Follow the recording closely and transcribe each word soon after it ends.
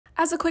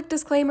As a quick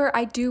disclaimer,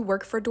 I do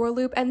work for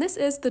DoorLoop, and this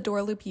is the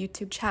DoorLoop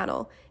YouTube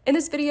channel. In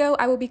this video,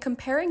 I will be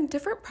comparing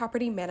different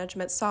property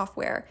management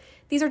software.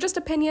 These are just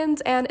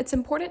opinions, and it's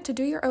important to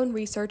do your own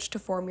research to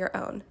form your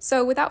own.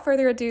 So without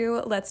further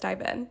ado, let's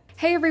dive in.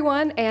 Hey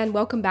everyone, and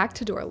welcome back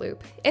to DoorLoop.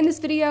 In this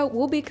video,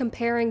 we'll be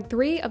comparing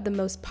 3 of the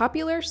most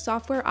popular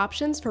software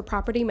options for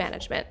property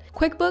management: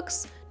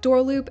 QuickBooks,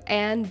 DoorLoop,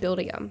 and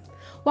Buildium.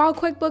 While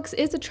QuickBooks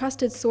is a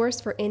trusted source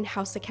for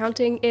in-house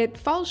accounting, it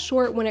falls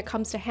short when it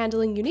comes to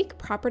handling unique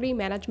property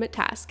management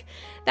tasks.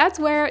 That's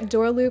where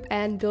DoorLoop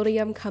and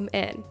Buildium come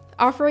in,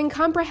 offering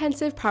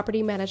comprehensive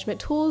property management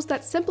tools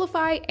that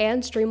simplify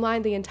and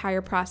streamline the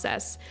entire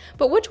process.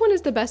 But which one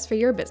is the best for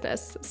your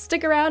business?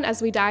 Stick around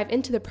as we dive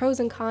into the pros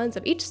and cons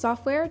of each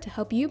software to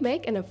help you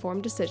make an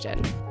informed decision.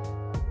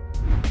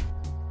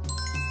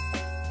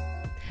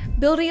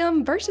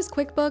 Buildium versus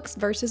QuickBooks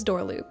versus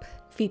DoorLoop.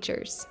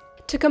 Features.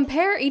 To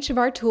compare each of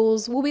our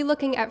tools, we'll be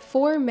looking at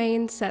 4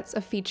 main sets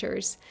of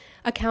features: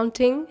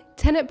 accounting,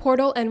 tenant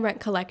portal and rent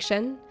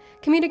collection,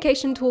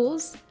 communication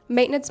tools,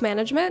 maintenance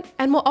management,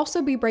 and we'll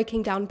also be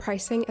breaking down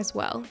pricing as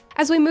well.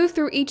 As we move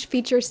through each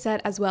feature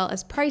set as well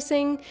as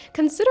pricing,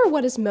 consider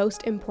what is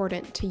most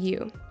important to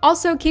you.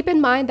 Also, keep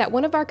in mind that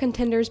one of our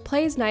contenders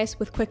plays nice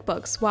with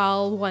QuickBooks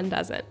while one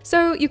doesn't.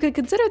 So you could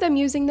consider them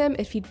using them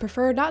if you'd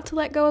prefer not to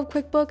let go of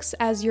QuickBooks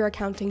as your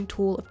accounting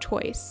tool of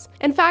choice.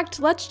 In fact,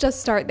 let's just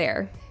start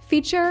there.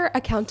 Feature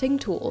accounting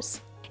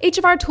tools. Each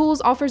of our tools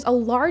offers a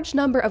large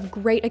number of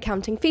great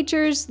accounting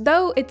features,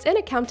 though it's in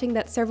accounting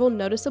that several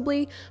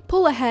noticeably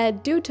pull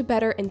ahead due to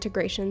better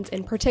integrations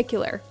in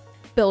particular.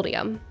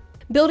 Buildium.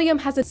 Buildium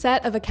has a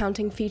set of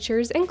accounting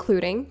features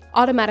including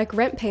automatic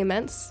rent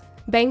payments,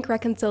 bank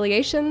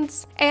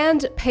reconciliations,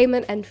 and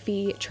payment and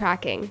fee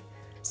tracking.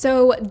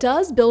 So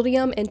does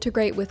Buildium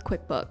integrate with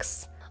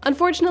QuickBooks?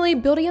 Unfortunately,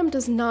 Buildium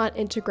does not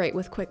integrate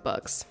with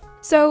QuickBooks.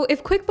 So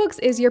if QuickBooks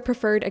is your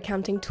preferred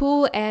accounting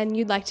tool and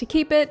you'd like to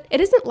keep it,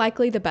 it isn't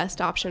likely the best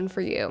option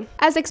for you.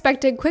 As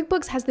expected,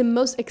 QuickBooks has the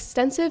most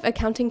extensive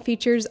accounting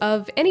features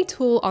of any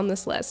tool on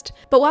this list.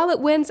 But while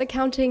it wins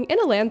accounting in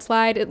a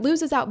landslide, it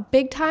loses out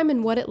big time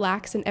in what it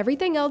lacks in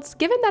everything else,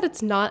 given that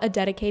it's not a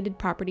dedicated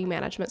property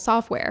management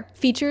software.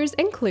 Features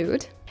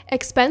include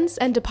expense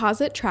and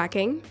deposit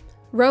tracking,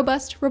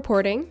 robust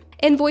reporting,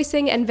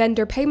 invoicing and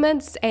vendor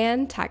payments,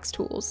 and tax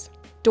tools.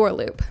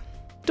 DoorLoop.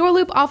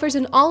 DoorLoop offers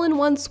an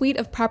all-in-one suite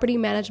of property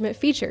management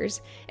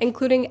features,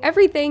 including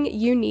everything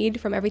you need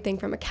from everything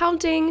from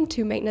accounting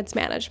to maintenance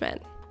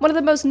management. One of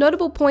the most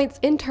notable points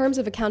in terms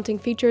of accounting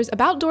features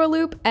about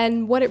DoorLoop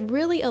and what it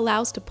really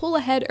allows to pull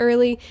ahead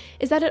early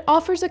is that it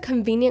offers a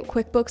convenient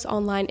QuickBooks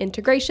Online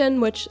integration,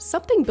 which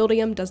something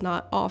Buildium does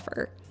not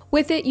offer.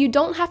 With it, you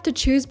don't have to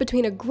choose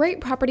between a great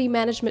property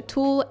management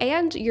tool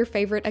and your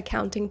favorite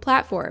accounting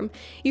platform.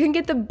 You can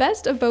get the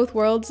best of both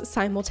worlds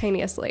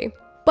simultaneously.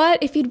 But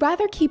if you'd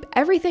rather keep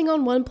everything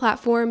on one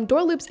platform,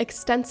 DoorLoop's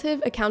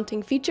extensive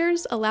accounting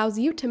features allows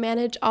you to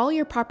manage all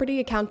your property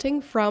accounting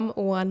from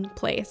one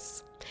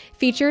place.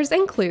 Features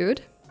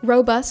include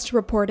robust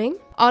reporting,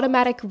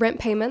 automatic rent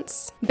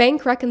payments,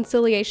 bank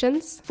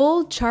reconciliations,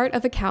 full chart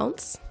of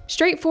accounts,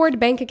 straightforward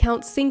bank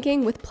account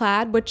syncing with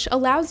Plaid, which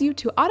allows you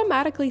to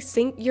automatically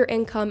sync your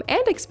income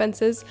and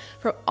expenses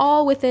from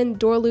all within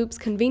DoorLoop's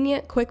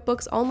convenient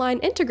QuickBooks Online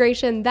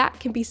integration that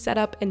can be set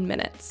up in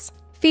minutes.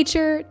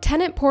 Feature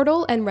tenant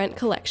portal and rent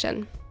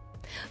collection.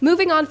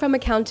 Moving on from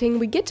accounting,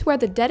 we get to where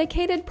the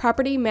dedicated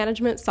property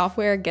management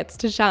software gets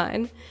to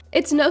shine.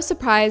 It's no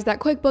surprise that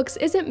QuickBooks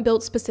isn't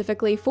built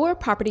specifically for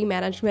property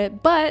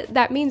management, but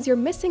that means you're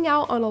missing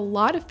out on a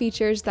lot of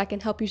features that can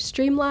help you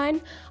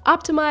streamline,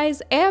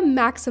 optimize, and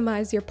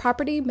maximize your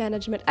property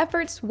management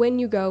efforts when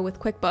you go with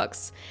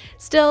QuickBooks.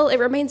 Still, it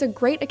remains a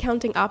great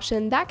accounting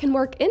option that can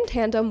work in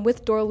tandem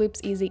with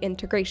DoorLoop's easy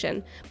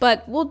integration,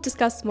 but we'll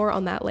discuss more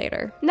on that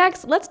later.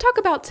 Next, let's talk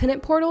about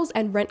tenant portals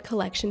and rent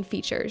collection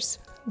features.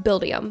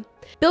 Buildium.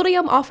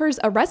 Buildium offers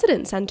a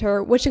resident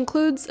center, which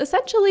includes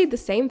essentially the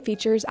same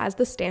features as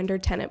the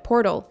standard tenant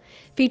portal.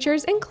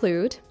 Features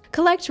include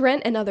collect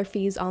rent and other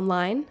fees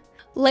online,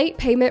 late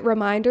payment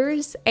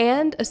reminders,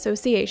 and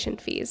association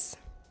fees.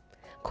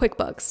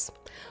 QuickBooks.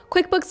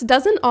 QuickBooks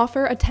doesn't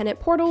offer a tenant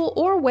portal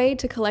or way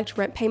to collect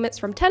rent payments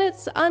from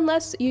tenants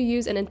unless you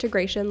use an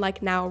integration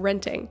like Now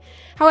Renting.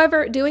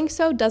 However, doing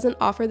so doesn't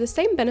offer the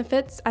same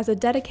benefits as a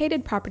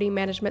dedicated property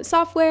management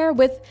software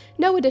with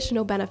no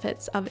additional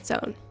benefits of its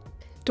own.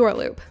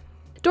 DoorLoop.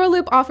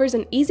 DoorLoop offers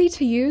an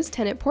easy-to-use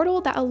tenant portal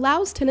that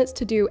allows tenants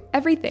to do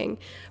everything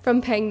from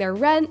paying their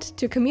rent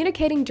to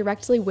communicating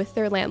directly with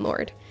their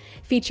landlord.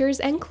 Features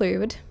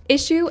include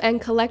issue and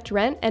collect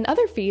rent and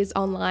other fees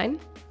online,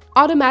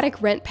 automatic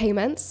rent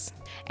payments,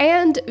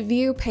 and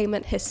view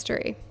payment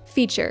history.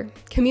 Feature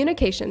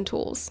communication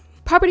tools.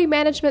 Property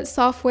management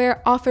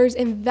software offers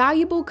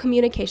invaluable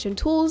communication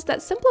tools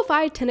that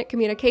simplify tenant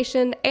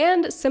communication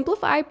and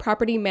simplify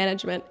property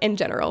management in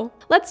general.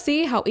 Let's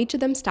see how each of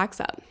them stacks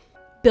up.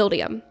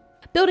 Buildium.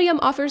 Buildium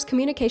offers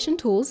communication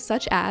tools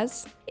such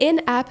as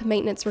in-app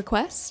maintenance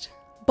request,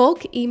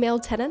 bulk email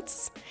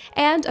tenants,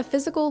 and a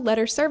physical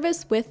letter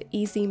service with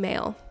easy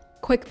mail.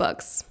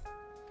 QuickBooks.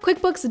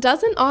 QuickBooks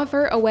doesn't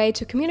offer a way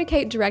to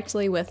communicate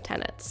directly with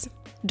tenants.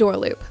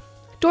 DoorLoop.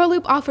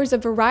 DoorLoop offers a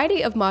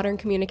variety of modern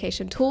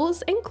communication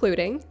tools,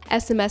 including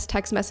SMS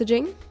text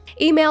messaging,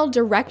 email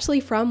directly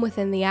from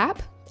within the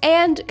app,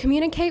 and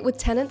communicate with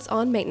tenants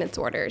on maintenance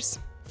orders.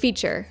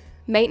 Feature: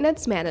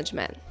 maintenance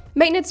management.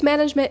 Maintenance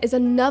management is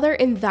another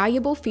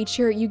invaluable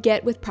feature you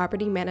get with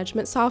property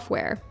management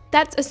software.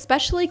 That's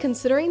especially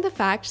considering the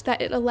fact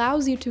that it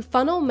allows you to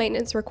funnel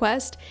maintenance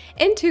requests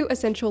into a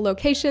central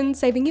location,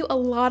 saving you a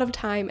lot of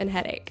time and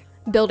headache.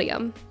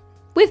 Buildium.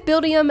 With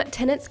Buildium,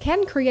 tenants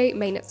can create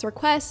maintenance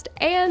requests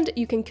and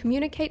you can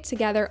communicate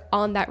together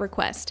on that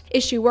request,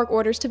 issue work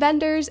orders to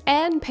vendors,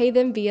 and pay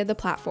them via the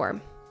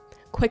platform.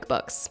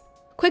 QuickBooks.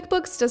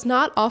 QuickBooks does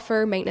not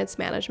offer maintenance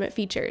management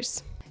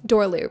features.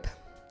 DoorLoop.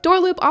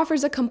 DoorLoop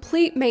offers a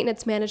complete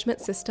maintenance management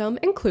system,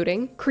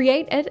 including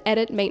create and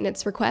edit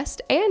maintenance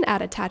requests and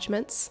add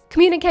attachments,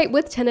 communicate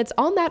with tenants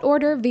on that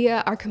order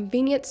via our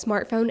convenient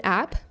smartphone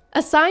app,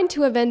 assign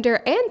to a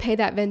vendor and pay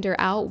that vendor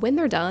out when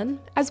they're done,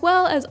 as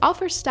well as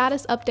offer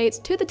status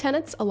updates to the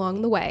tenants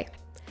along the way.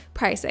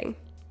 Pricing.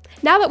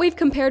 Now that we've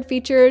compared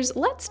features,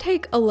 let's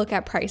take a look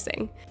at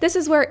pricing. This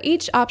is where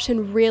each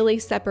option really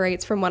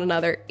separates from one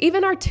another,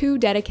 even our two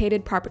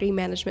dedicated property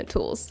management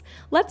tools.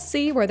 Let's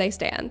see where they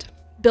stand.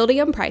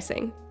 Buildium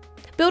pricing.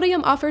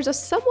 Buildium offers a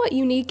somewhat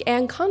unique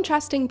and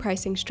contrasting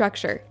pricing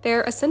structure.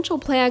 Their essential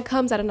plan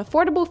comes at an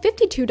affordable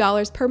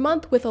 $52 per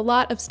month with a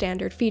lot of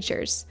standard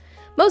features.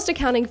 Most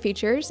accounting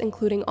features,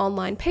 including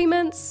online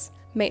payments,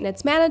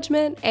 maintenance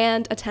management,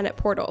 and a tenant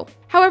portal.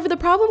 However, the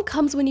problem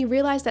comes when you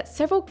realize that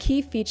several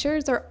key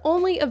features are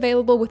only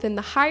available within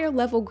the higher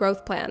level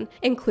growth plan,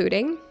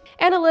 including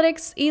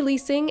analytics,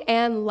 e-leasing,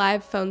 and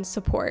live phone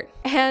support.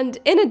 And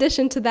in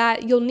addition to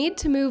that, you'll need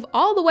to move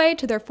all the way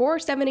to their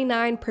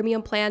 $479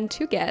 premium plan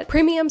to get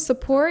premium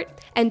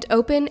support and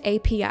open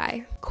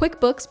API.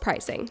 QuickBooks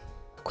pricing.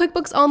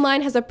 QuickBooks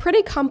Online has a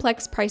pretty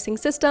complex pricing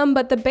system,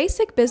 but the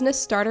basic business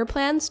starter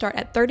plans start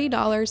at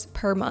 $30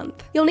 per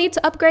month. You'll need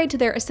to upgrade to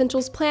their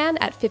Essentials plan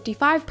at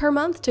 $55 per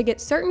month to get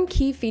certain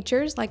key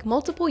features like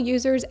multiple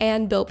users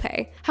and bill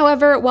pay.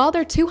 However, while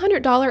their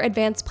 $200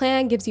 advanced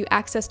plan gives you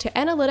access to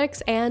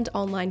analytics and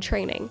online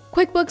training.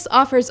 QuickBooks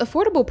offers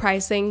affordable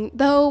pricing,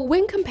 though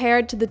when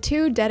compared to the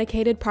two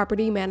dedicated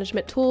property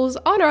management tools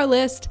on our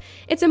list,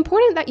 it's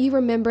important that you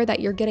remember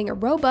that you're getting a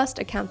robust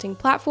accounting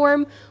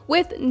platform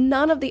with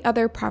none of the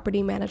other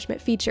property management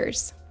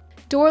features.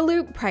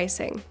 DoorLoop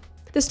pricing.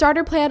 The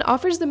starter plan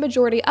offers the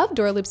majority of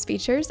DoorLoop's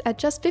features at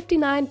just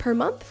 $59 per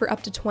month for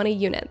up to 20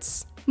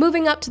 units.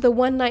 Moving up to the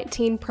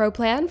 $119 Pro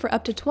plan for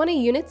up to 20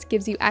 units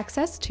gives you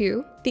access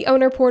to the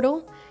owner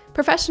portal,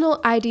 professional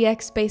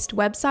IDX-based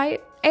website,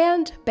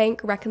 and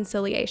bank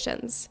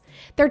reconciliations.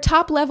 Their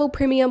top-level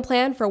premium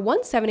plan for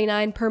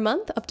 $179 per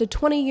month up to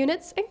 20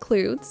 units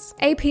includes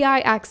API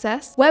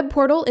access, web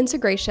portal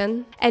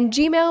integration, and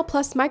Gmail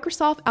plus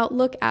Microsoft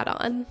Outlook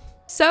add-on.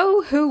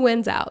 So who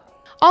wins out?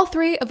 All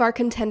three of our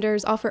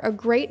contenders offer a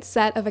great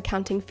set of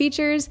accounting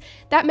features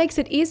that makes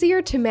it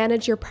easier to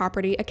manage your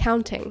property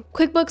accounting.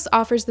 QuickBooks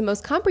offers the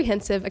most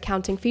comprehensive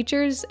accounting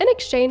features in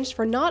exchange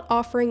for not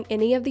offering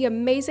any of the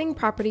amazing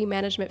property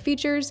management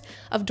features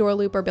of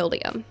DoorLoop or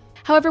Buildium.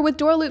 However, with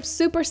DoorLoop's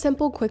super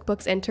simple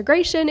QuickBooks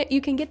integration,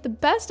 you can get the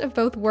best of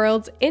both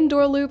worlds in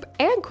DoorLoop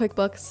and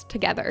QuickBooks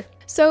together.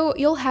 So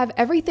you'll have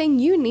everything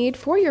you need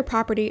for your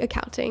property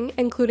accounting,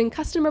 including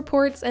custom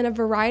reports and a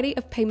variety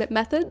of payment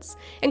methods,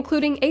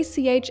 including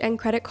ACH and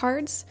credit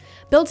cards,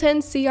 built-in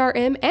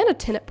CRM, and a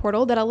tenant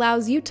portal that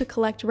allows you to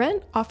collect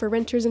rent, offer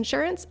renters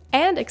insurance,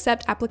 and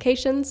accept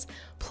applications,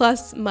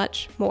 plus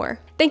much more.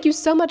 Thank you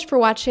so much for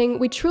watching.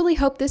 We truly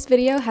hope this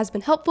video has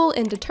been helpful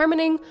in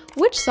determining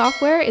which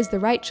software is the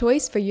right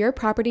choice for your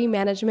property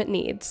management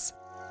needs.